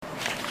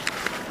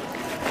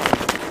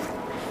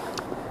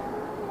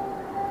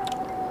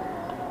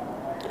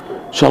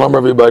Shalom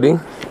everybody.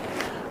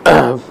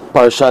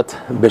 Parshat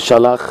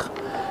BeShalach,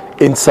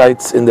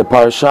 insights in the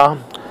Parsha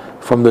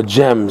from the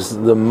gems,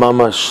 the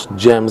mamash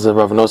gems of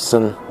Rav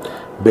Nosson,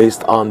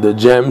 based on the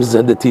gems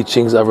and the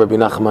teachings of Rabbi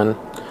Nachman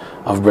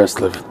of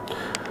Breslov.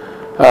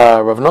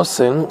 Rav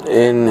Nosson,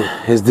 in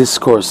his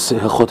discourse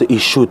Hilchot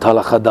Ishut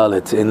Halacha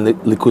Dalet in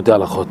Likutei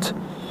Halachot,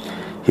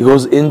 he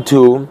goes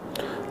into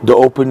the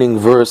opening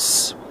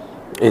verse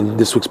in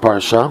this week's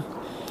Parsha,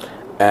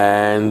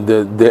 and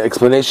the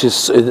explanation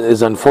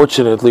is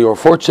unfortunately or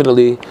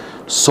fortunately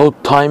so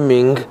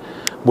timing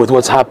with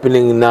what's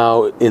happening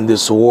now in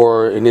this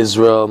war in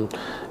Israel,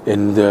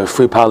 in the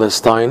Free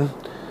Palestine.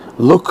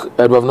 Look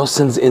at Rav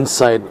Nosson's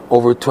insight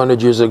over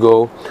 200 years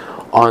ago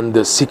on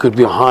the secret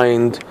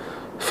behind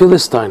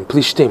Philistine,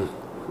 Plishtim.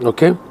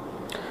 Okay?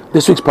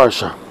 This week's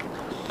Parsha,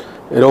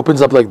 it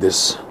opens up like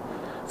this.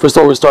 First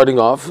of all, we're starting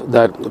off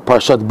that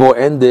Parshat Bo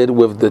ended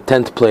with the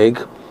 10th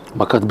plague,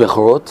 Makat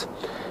Bechorot,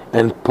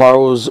 and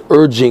Paro's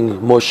urging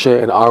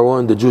Moshe and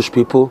Aaron, the Jewish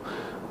people,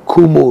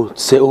 Kumu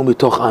tseu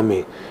mitoch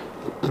ami,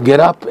 get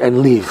up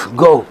and leave,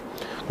 go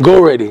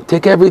already,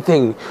 take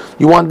everything.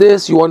 You want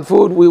this, you want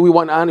food, we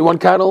want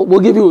cattle,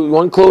 we'll give you. You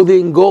want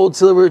clothing, gold,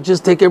 silver,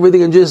 just take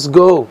everything and just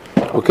go.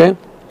 Okay?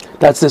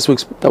 That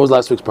was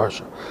last week's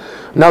Parsha.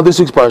 Now this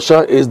week's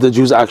Parsha is the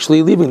Jews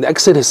actually leaving. The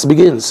Exodus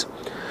begins.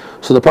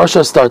 So the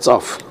Parsha starts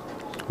off,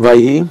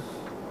 Vayhi,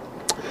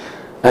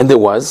 and it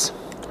was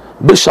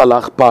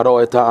BeShalach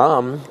Paro et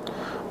ha'am,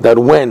 that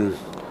when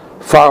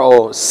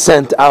Pharaoh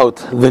sent out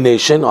the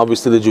nation,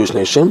 obviously the Jewish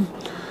nation,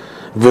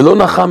 V'lo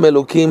nacham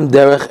Elokim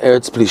derech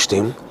eretz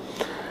Plishtim,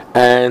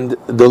 and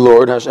the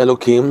Lord Hash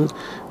Elokim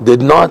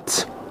did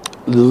not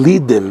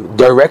lead them,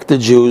 direct the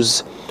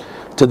Jews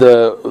to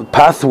the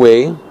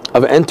pathway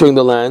of entering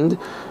the land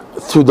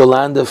through the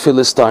land of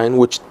Philistine,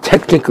 which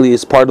technically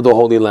is part of the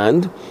Holy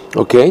Land.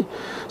 Okay,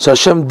 so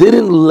Hashem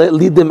didn't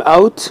lead them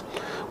out,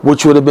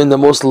 which would have been the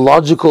most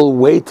logical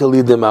way to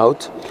lead them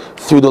out,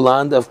 through the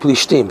land of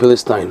Plishtim,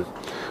 Palestine,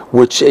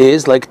 which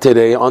is like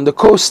today on the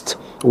coast,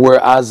 where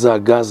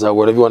Gaza,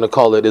 whatever you want to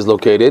call it, is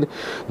located.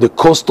 The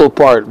coastal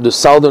part, the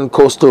southern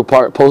coastal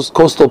part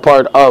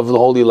of the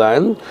Holy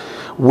Land,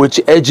 which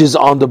edges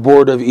on the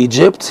border of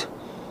Egypt,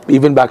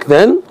 even back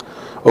then.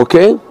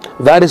 Okay,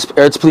 that is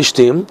Eretz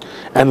Plishtim,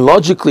 and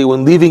logically,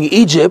 when leaving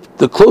Egypt,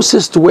 the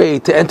closest way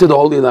to enter the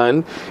Holy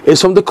Land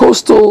is from the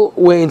coastal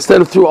way,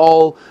 instead of through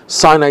all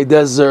Sinai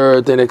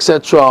Desert and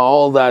etc.,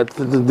 all that,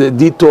 the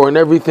detour and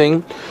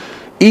everything.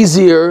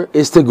 Easier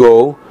is to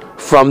go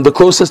from the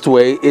closest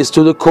way is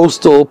to the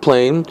coastal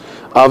plain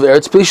of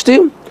Eretz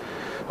Plishtim.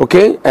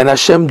 Okay, and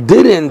Hashem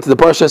didn't. The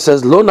Parsha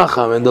says Lo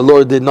Nacham, and the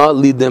Lord did not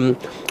lead them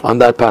on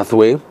that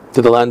pathway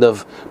to the land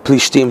of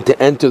Plishtim to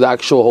enter the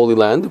actual Holy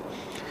Land.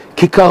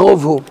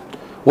 Kikarovhu.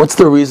 What's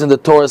the reason the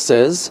Torah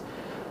says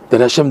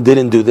that Hashem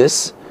didn't do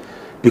this?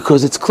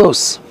 Because it's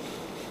close.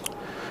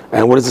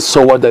 And what is it?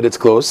 So what that it's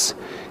close?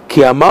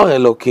 Ki amar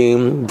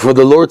Elokim, for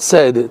the Lord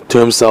said to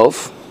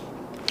himself,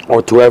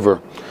 or to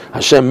whoever,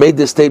 Hashem made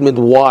this statement.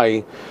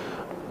 Why?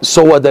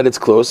 So what that it's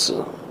close?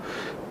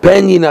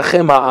 Pen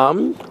yinachem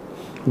ha'am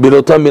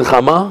bilotam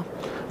milchama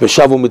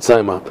v'shavu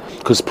mitzrayma.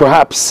 Because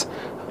perhaps,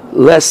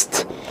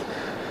 lest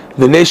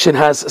the nation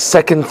has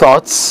second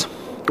thoughts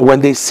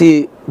when they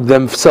see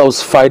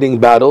themselves fighting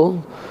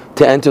battle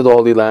to enter the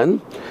Holy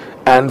Land,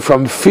 and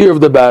from fear of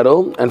the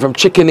battle and from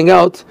chickening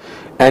out,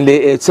 and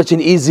it's such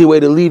an easy way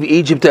to leave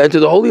Egypt to enter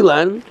the Holy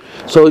Land,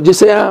 so just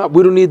say,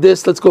 we don't need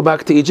this, let's go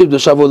back to Egypt.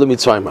 That's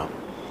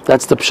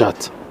the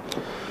pshat.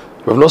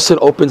 Rav Nosson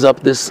opens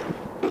up this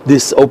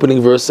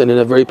opening verse and in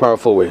a very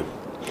powerful way.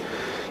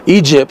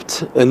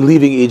 Egypt, and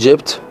leaving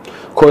Egypt,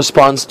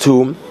 corresponds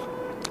to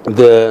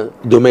the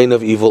domain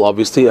of evil,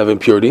 obviously, of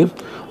impurity.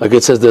 Like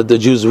it says that the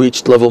Jews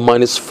reached level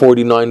minus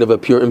 49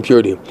 of pure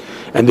impurity,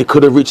 and they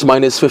could have reached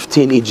minus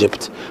 15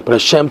 Egypt, but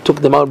Hashem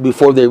took them out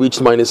before they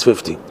reached minus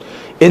 50,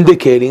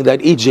 indicating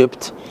that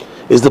Egypt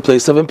is the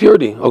place of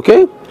impurity.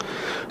 Okay,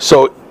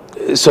 so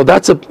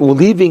that's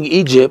leaving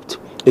Egypt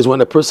is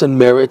when a person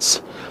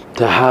merits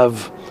to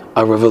have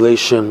a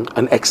revelation,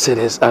 an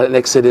exodus,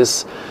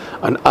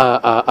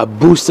 a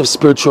boost of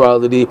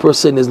spirituality. A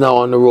person is now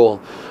on the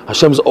roll.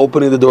 Hashem's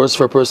opening the doors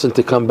for a person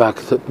to come back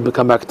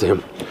to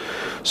Him.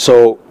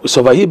 So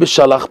Vahi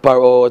BeShalach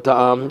Paro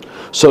Ta'am.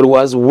 So it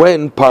was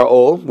when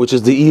Paro, which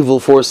is the evil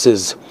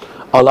forces,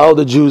 allow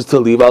the Jews to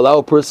leave, allow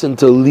a person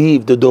to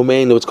leave the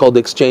domain, what's called the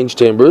exchange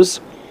chambers.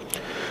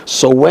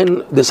 So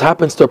when this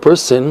happens to a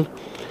person,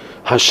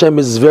 Hashem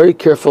is very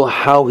careful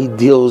how He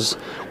deals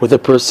with a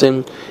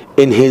person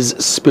in his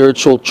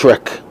spiritual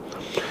trek.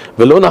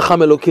 V'lo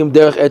nacham Elokim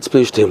derech eretz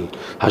Plishtim.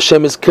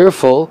 Hashem is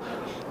careful,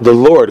 the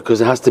Lord, because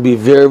it has to be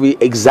very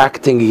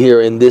exacting here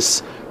in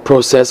this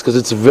process, because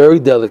it's very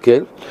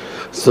delicate.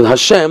 So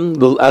Hashem,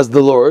 as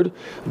the Lord,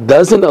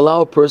 doesn't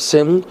allow a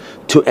person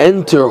to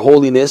enter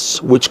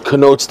holiness, which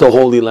connotes the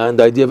Holy Land.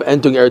 The idea of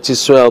entering Eretz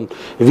Yisrael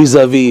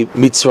vis-a-vis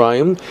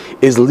Mitzrayim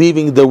is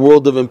leaving the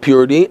world of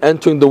impurity,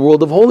 entering the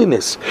world of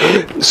holiness,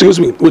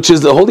 which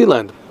is the Holy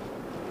Land.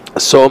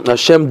 So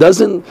Hashem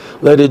doesn't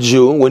let a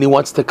Jew, when he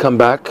wants to come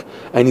back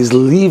and he's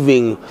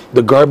leaving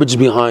the garbage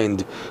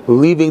behind,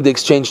 leaving the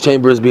exchange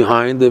chambers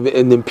behind,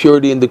 and the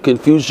impurity and the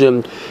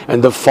confusion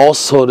and the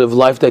falsehood of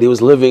life that he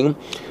was leaving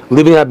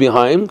that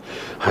behind,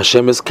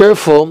 Hashem is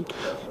careful.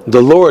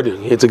 The Lord,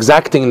 it's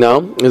exacting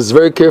now, is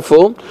very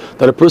careful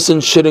that a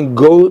person shouldn't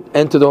go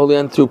enter the Holy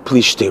Land through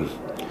Plishtim.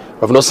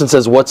 Rav Nosson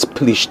says, what's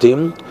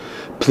Plishtim?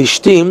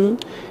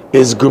 Plishtim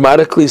is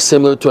grammatically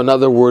similar to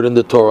another word in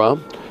the Torah,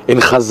 in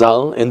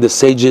Chazal, and the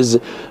sages'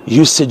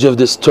 usage of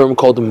this term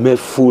called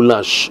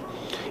mefulash.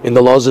 In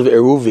the laws of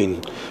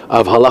Eruvin,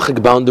 of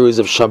halachic boundaries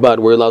of Shabbat,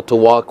 we're allowed to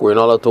walk, we're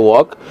not allowed to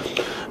walk.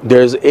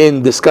 There's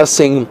in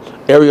discussing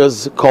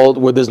areas called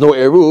where there's no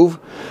Eruv,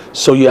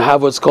 so you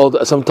have what's called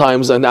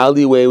sometimes an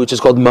alleyway which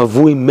is called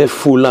mavui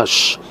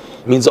mefulash.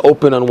 Means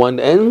open on one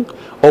end,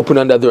 open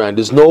on the other end.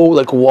 There's no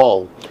like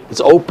wall.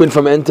 It's open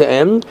from end to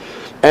end.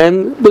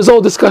 And there's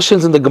all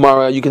discussions in the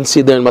Gemara. You can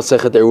see there in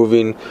Masechet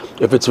Eruvin,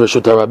 if it's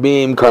Reshut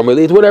HaRabim,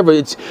 Carmelit, whatever,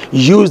 it's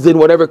used in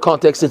whatever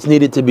context it's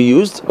needed to be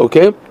used,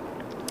 okay?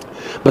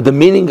 But the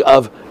meaning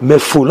of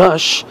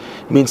mefulash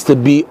means to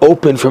be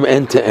open from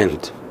end to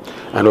end.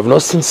 And Rav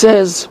Nosson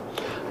says,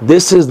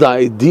 this is the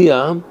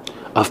idea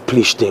of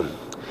Plishtim.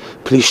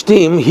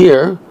 Plishtim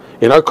here,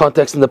 in our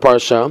context in the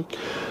Parsha,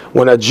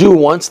 when a Jew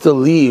wants to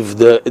leave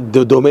the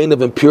domain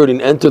of impurity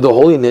and enter the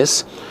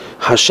holiness,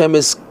 Hashem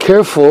is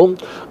careful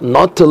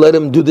not to let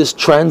him do this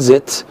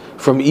transit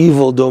from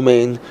evil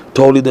domain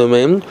to holy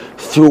domain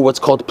through what's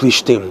called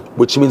Plishtim,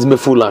 which means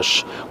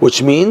mefulash,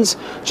 which means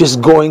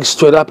just going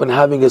straight up and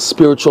having a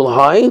spiritual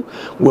high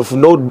with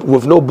no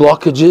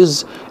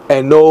blockages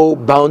and no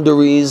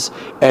boundaries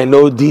and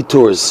no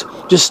detours,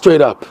 just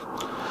straight up.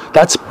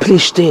 That's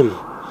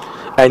Plishtim.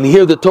 And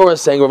here the Torah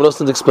is saying, Rav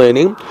Nosson is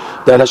explaining,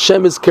 that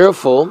Hashem is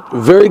careful,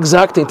 very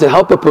exacting to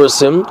help a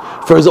person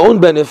for his own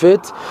benefit,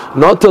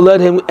 not to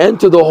let him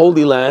enter the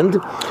Holy Land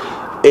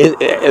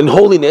in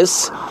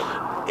holiness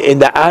in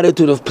the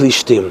attitude of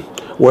Plishtim,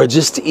 where it's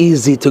just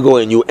easy to go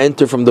in. You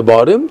enter from the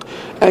bottom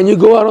and you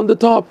go out on the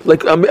top.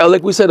 Like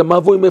we said, a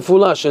mavui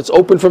mefulash, it's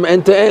open from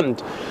end to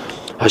end.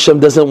 Hashem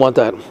doesn't want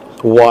that.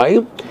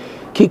 Why?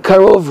 Ki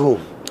karovhu,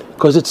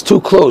 because it's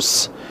too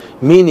close.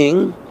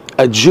 Meaning,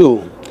 a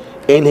Jew,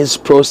 in his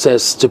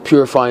process to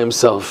purify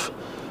himself,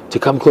 to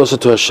come closer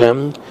to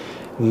Hashem,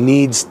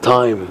 needs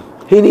time.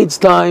 He needs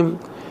time.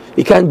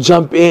 He can't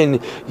jump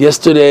in.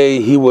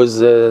 Yesterday he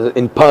was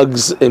in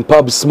pubs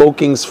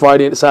smoking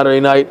Friday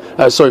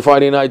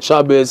night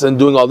Shabbos and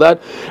doing all that,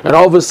 and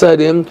all of a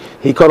sudden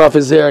he cut off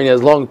his hair and he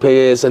has long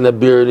payas and a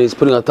beard and he's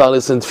putting on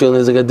talis and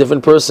feeling like a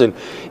different person.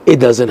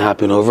 It doesn't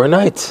happen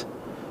overnight.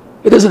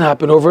 It doesn't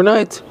happen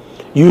overnight.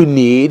 You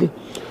need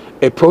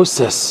a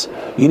process.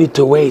 You need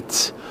to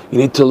wait. You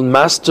need to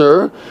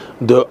master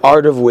the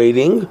art of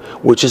waiting,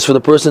 which is for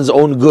the person's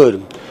own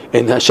good.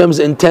 And Hashem's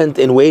intent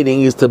in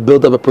waiting is to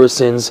build up a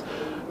person's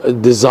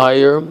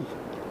desire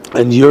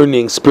and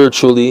yearning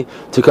spiritually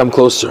to come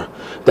closer.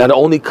 That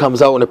only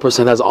comes out when a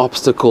person has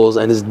obstacles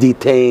and is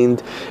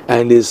detained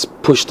and is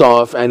pushed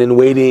off and in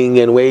waiting,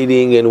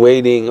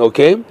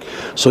 okay?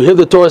 So here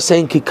the Torah is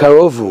saying, Ki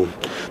karovu.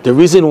 The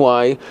reason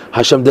why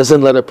Hashem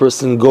doesn't let a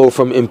person go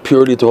from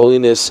impurity to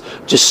holiness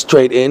just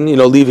straight in,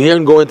 leave here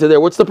and go into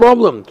there. What's the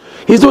problem?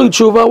 He's doing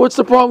tshuva, what's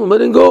the problem?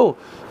 Let him go.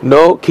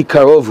 No, Ki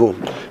karovu.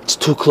 It's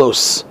too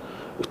close.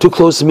 Too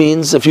close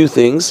means a few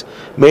things.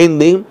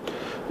 Mainly,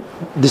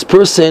 this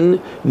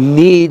person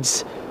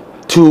needs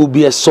to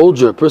be a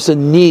soldier. A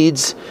person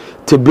needs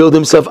to build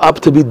himself up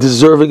to be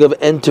deserving of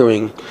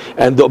entering.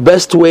 And the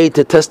best way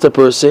to test a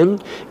person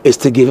is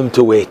to give him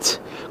to wait.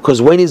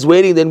 Because when he's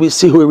waiting, then we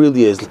see who he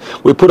really is.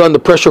 We put on the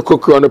pressure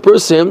cooker on a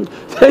person,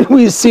 then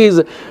we see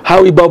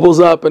how he bubbles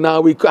up and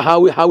how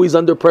he's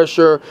under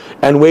pressure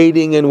and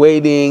waiting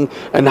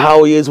and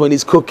how he is when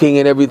he's cooking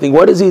and everything.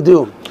 What does he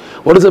do?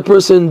 What does a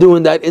person do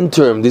in that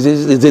interim?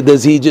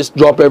 Does he just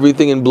drop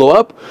everything and blow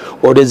up?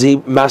 Or does he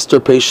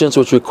master patience,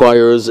 which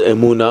requires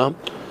emunah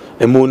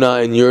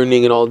and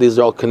yearning, and all these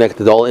are all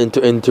connected, they're all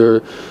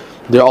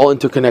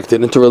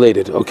interconnected,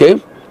 interrelated,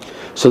 okay?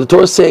 So the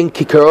Torah is saying,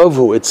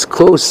 Kikarovu, it's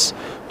close,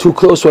 too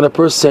close when a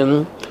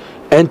person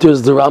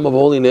enters the realm of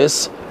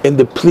holiness in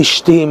the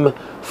Plishtim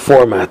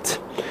format.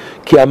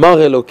 Ki amar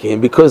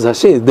Elokim, because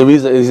Hashem, the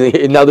reason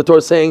is, now the Torah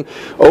is saying,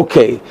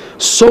 okay,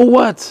 so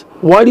what?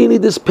 Why do you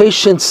need this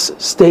patience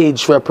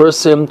stage for a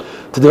person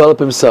to develop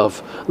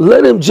himself?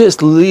 Let him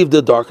just leave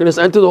the darkness,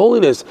 enter the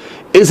holiness.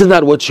 Isn't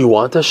that what you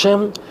want,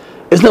 Hashem?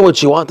 Isn't that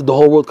what you want, that the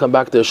whole world come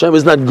back to Hashem?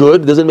 Isn't that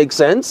good? Doesn't it make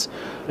sense?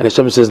 And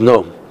Hashem says,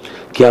 no.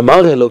 Ki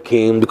amar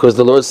Elokim, because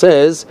the Lord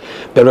says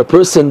that a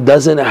person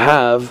doesn't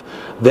have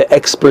the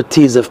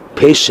expertise of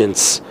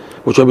patience,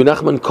 which Rabbi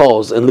Nachman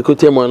calls, in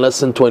Likutei Moharan in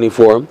lesson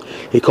 24,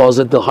 he calls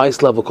it the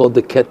highest level, called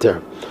the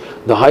Keter.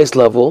 The highest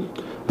level,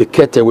 the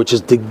Keter, which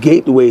is the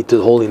gateway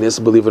to holiness,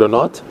 believe it or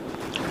not.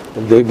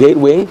 The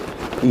gateway,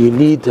 you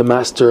need to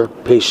master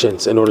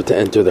patience in order to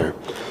enter there.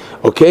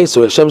 Okay,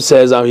 so Hashem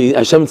says,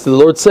 the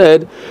Lord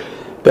said,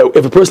 that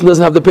if a person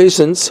doesn't have the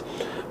patience,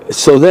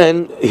 so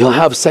then he'll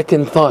have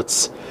second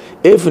thoughts.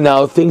 If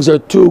now things are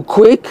too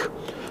quick,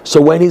 so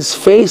when he's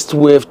faced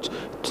with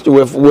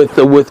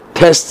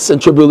tests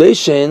and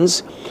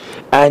tribulations,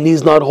 and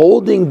he's not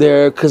holding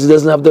there because he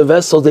doesn't have the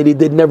vessels that he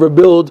did never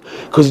build,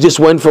 because he just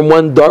went from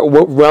one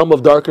realm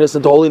of darkness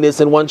into holiness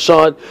in one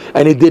shot,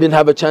 and he didn't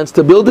have a chance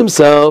to build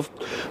himself.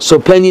 So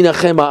pen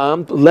yinachem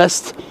ha'am,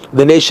 lest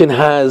the nation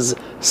has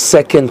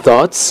second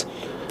thoughts.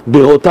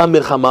 Bihotam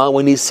milchama,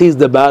 when he sees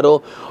the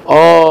battle,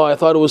 oh, I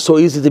thought it was so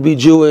easy to be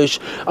Jewish.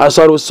 I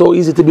thought it was so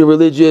easy to be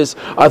religious.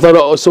 I thought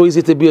it was so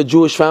easy to be a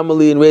Jewish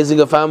family and raising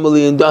a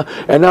family, and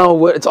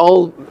now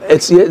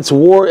it's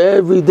war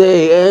every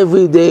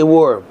day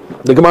war.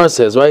 The Gemara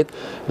says, right?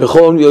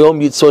 Every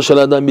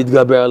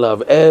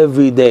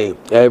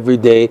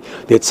day,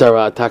 the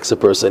Tzara attacks a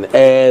person.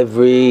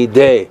 Every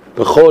day.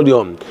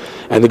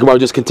 And the Gemara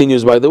just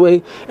continues, by the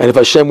way, and if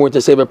Hashem were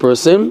to save a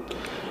person,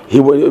 he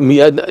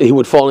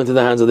would fall into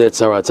the hands of the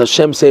Tzara. It's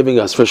Hashem saving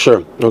us, for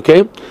sure.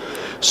 Okay?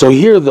 So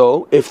here,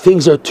 though, if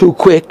things are too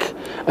quick,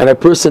 and a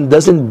person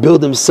doesn't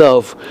build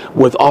himself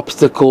with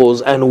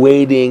obstacles and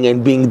waiting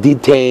and being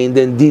detained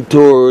and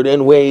detoured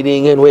and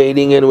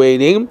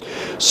waiting,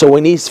 so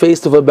when he's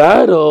faced with a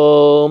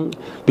battle,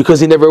 because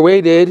he never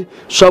waited,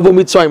 Shavu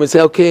Mitzrayim, and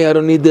say, okay, I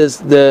don't need this,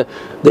 the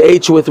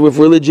H with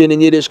religion in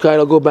Yiddishkeit,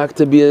 I'll go back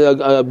to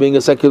being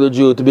a secular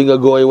Jew, to being a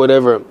goy,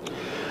 whatever.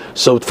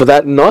 So for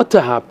that not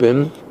to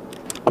happen,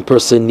 a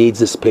person needs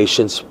this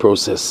patience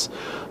process.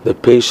 The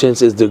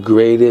patience is the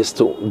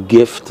greatest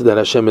gift that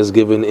Hashem has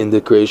given in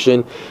the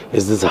creation,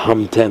 is this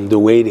hamtem, the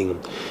waiting.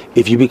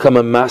 If you become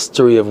a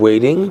mastery of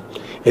waiting,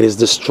 it is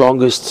the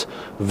strongest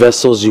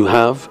vessels you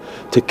have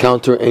to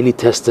counter any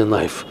test in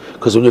life.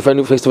 Because when you're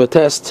faced with a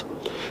test,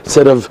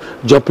 instead of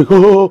jumping,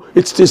 oh,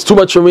 it's too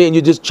much for me, and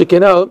you just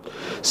chicken out,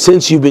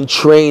 since you've been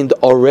trained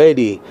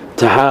already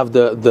to have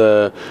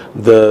the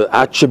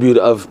attribute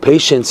of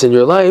patience in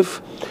your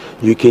life,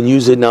 you can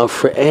use it now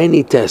for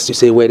any test. You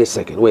say, wait a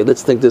second,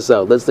 let's think this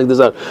out.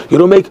 You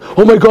don't make,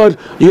 oh my God,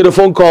 you get a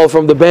phone call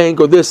from the bank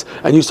or this,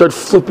 and you start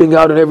flipping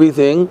out and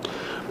everything.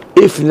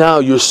 If now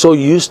you're so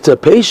used to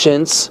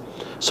patience,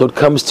 so it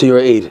comes to your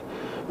aid.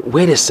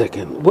 Wait a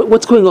second,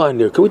 what's going on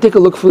here? Can we take a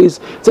look, please?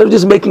 Instead of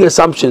just making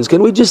assumptions,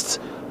 can we just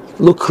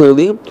look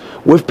clearly?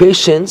 With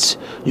patience,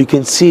 you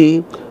can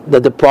see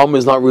that the problem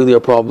is not really a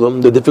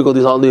problem, the difficulty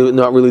is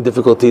not really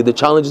difficulty, the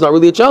challenge is not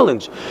really a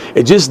challenge.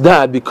 It's just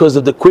that because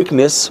of the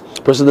quickness,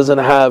 the person doesn't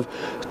have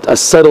a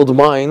settled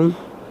mind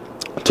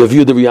to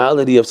view the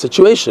reality of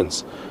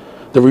situations.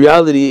 The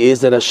reality is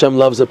that Hashem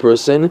loves a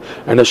person,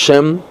 and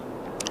Hashem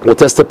will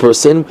test a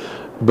person,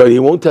 but He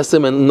won't test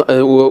him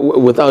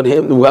without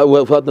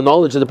the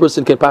knowledge that the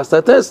person can pass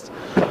that test.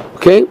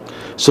 Okay?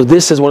 So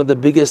this is one of the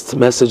biggest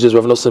messages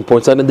Rav Nosson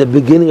points out in the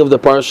beginning of the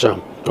Parsha.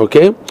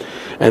 Okay?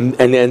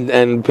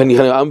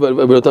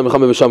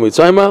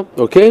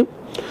 Okay?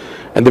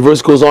 And the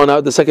verse goes on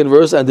out, the second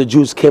verse, and the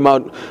Jews came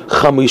out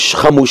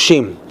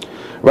chamushim.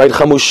 Right?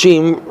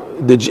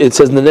 Chamushim, it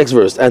says in the next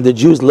verse, and the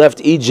Jews left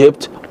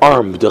Egypt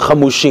armed, the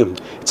chamushim.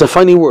 It's a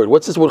funny word.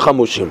 What's this word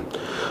chamushim?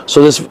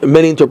 So there's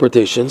many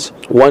interpretations.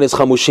 One is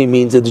chamushim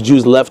means that the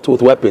Jews left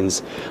with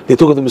weapons. They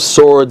took with them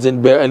swords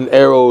and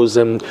arrows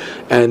and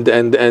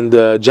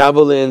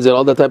javelins and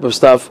all that type of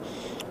stuff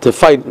to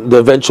fight the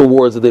eventual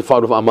wars that they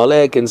fought with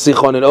Amalek and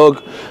Sichon and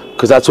Og,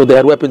 because that's where they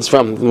had weapons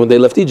from when they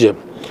left Egypt.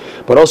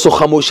 But also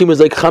chamushim is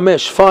like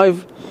chamesh,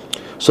 5.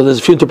 So there's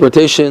a few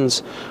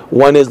interpretations.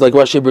 One is, like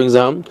Rashi brings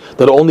down,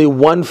 that only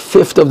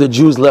 1/5 of the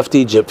Jews left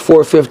Egypt.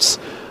 4/5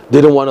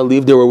 didn't want to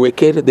leave, they were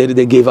wicked,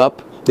 they gave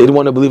up. They didn't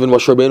want to believe in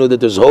Moshe Rabbeinu that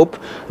there's hope,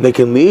 and they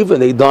can leave,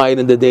 and they died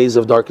in the days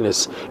of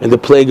darkness. In the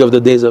plague of the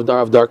days of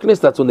darkness,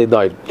 that's when they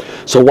died.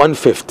 So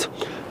 1/5.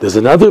 There's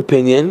another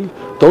opinion,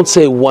 don't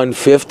say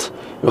 1/5,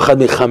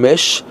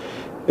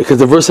 because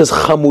the verse says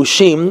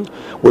chamushim,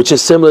 which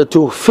is similar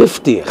to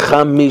 50,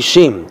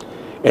 chamishim.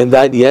 And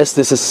that, yes,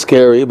 this is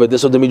scary, but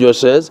this is what the Midrash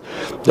says,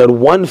 that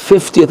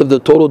 1/50 of the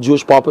total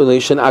Jewish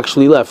population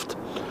actually left.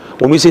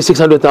 When we say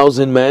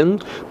 600,000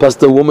 men, plus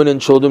the women and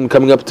children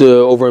coming up to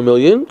over 1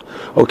 million,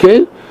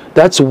 okay,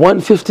 that's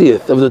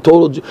 1/50 of the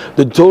total.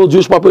 The total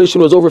Jewish population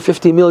was over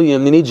 50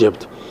 million in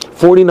Egypt.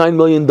 49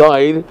 million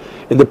died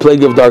in the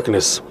plague of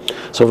darkness.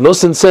 So Rav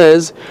Nosson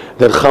says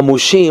that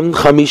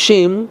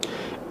chamishim,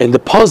 in the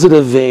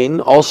positive vein,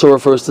 also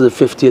refers to the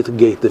 50th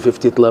gate, the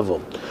 50th level.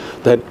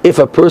 That if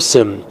a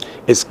person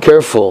is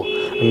careful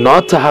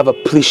not to have a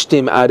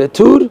Plishtim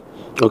attitude,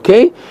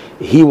 okay,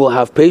 he will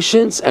have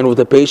patience, and with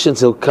the patience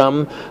he'll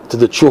come to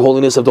the true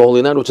holiness of the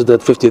Holy Land, which is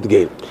that 50th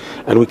gate.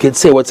 And we can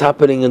say what's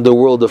happening in the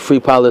world of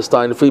free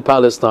Palestine,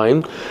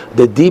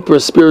 the deeper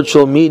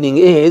spiritual meaning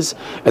is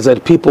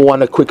that people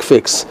want a quick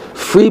fix.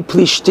 Free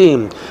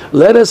Plishtim,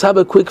 let us have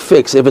a quick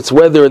fix. If it's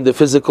whether in the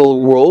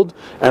physical world,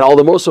 and all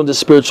the more so in the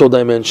spiritual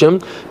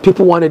dimension,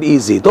 people want it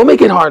easy. Don't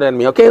make it hard on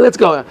me, okay? Let's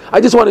go. I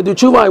just want to do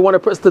tshuva, I want to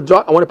press the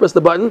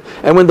button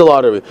and win the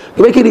lottery.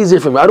 Make it easier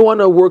for me. I don't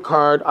want to work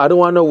hard, I don't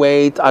want to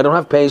wait, I don't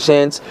have patience.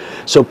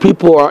 So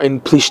people are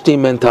in Plishtim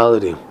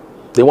mentality.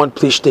 They want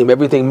Plishtim,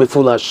 everything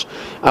mifulash.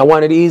 I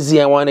want it easy,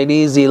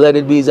 let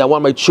it be easy. I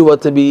want my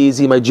tshuva to be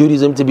easy, my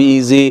Judaism to be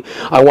easy.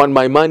 I want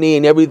my money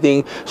and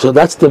everything. So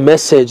that's the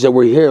message that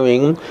we're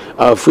hearing,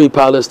 free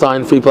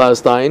Palestine.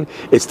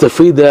 It's to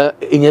free the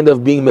inyan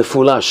of being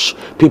mifulash.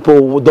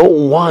 People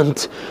don't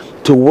want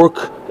to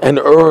work and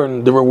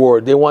earn the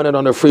reward. They want it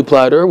on a free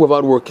platter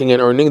without working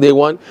and earning. They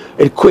want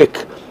it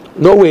quick,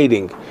 no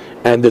waiting.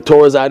 And the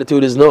Torah's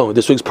attitude is no.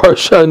 This week's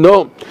Parsha,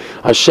 no.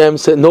 Hashem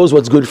knows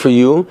what's good for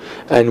you,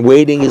 and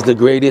waiting is the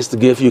greatest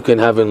gift you can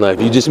have in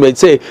life. You just may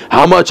say,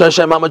 how much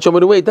Hashem, how much I'm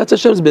going to wait? That's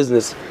Hashem's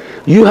business.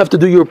 You have to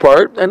do your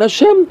part, and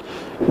Hashem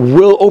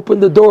will open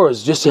the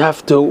doors. Just you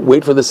have to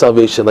wait for the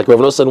salvation. Like Rav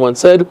Nosson once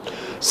said,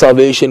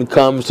 salvation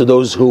comes to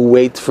those who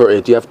wait for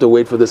it. You have to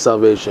wait for the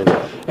salvation.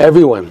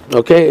 Everyone,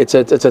 okay? It's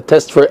a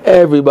test for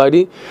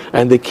everybody,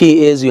 and the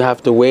key is you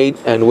have to wait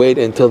and wait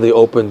until they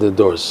open the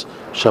doors.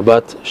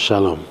 Shabbat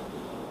Shalom.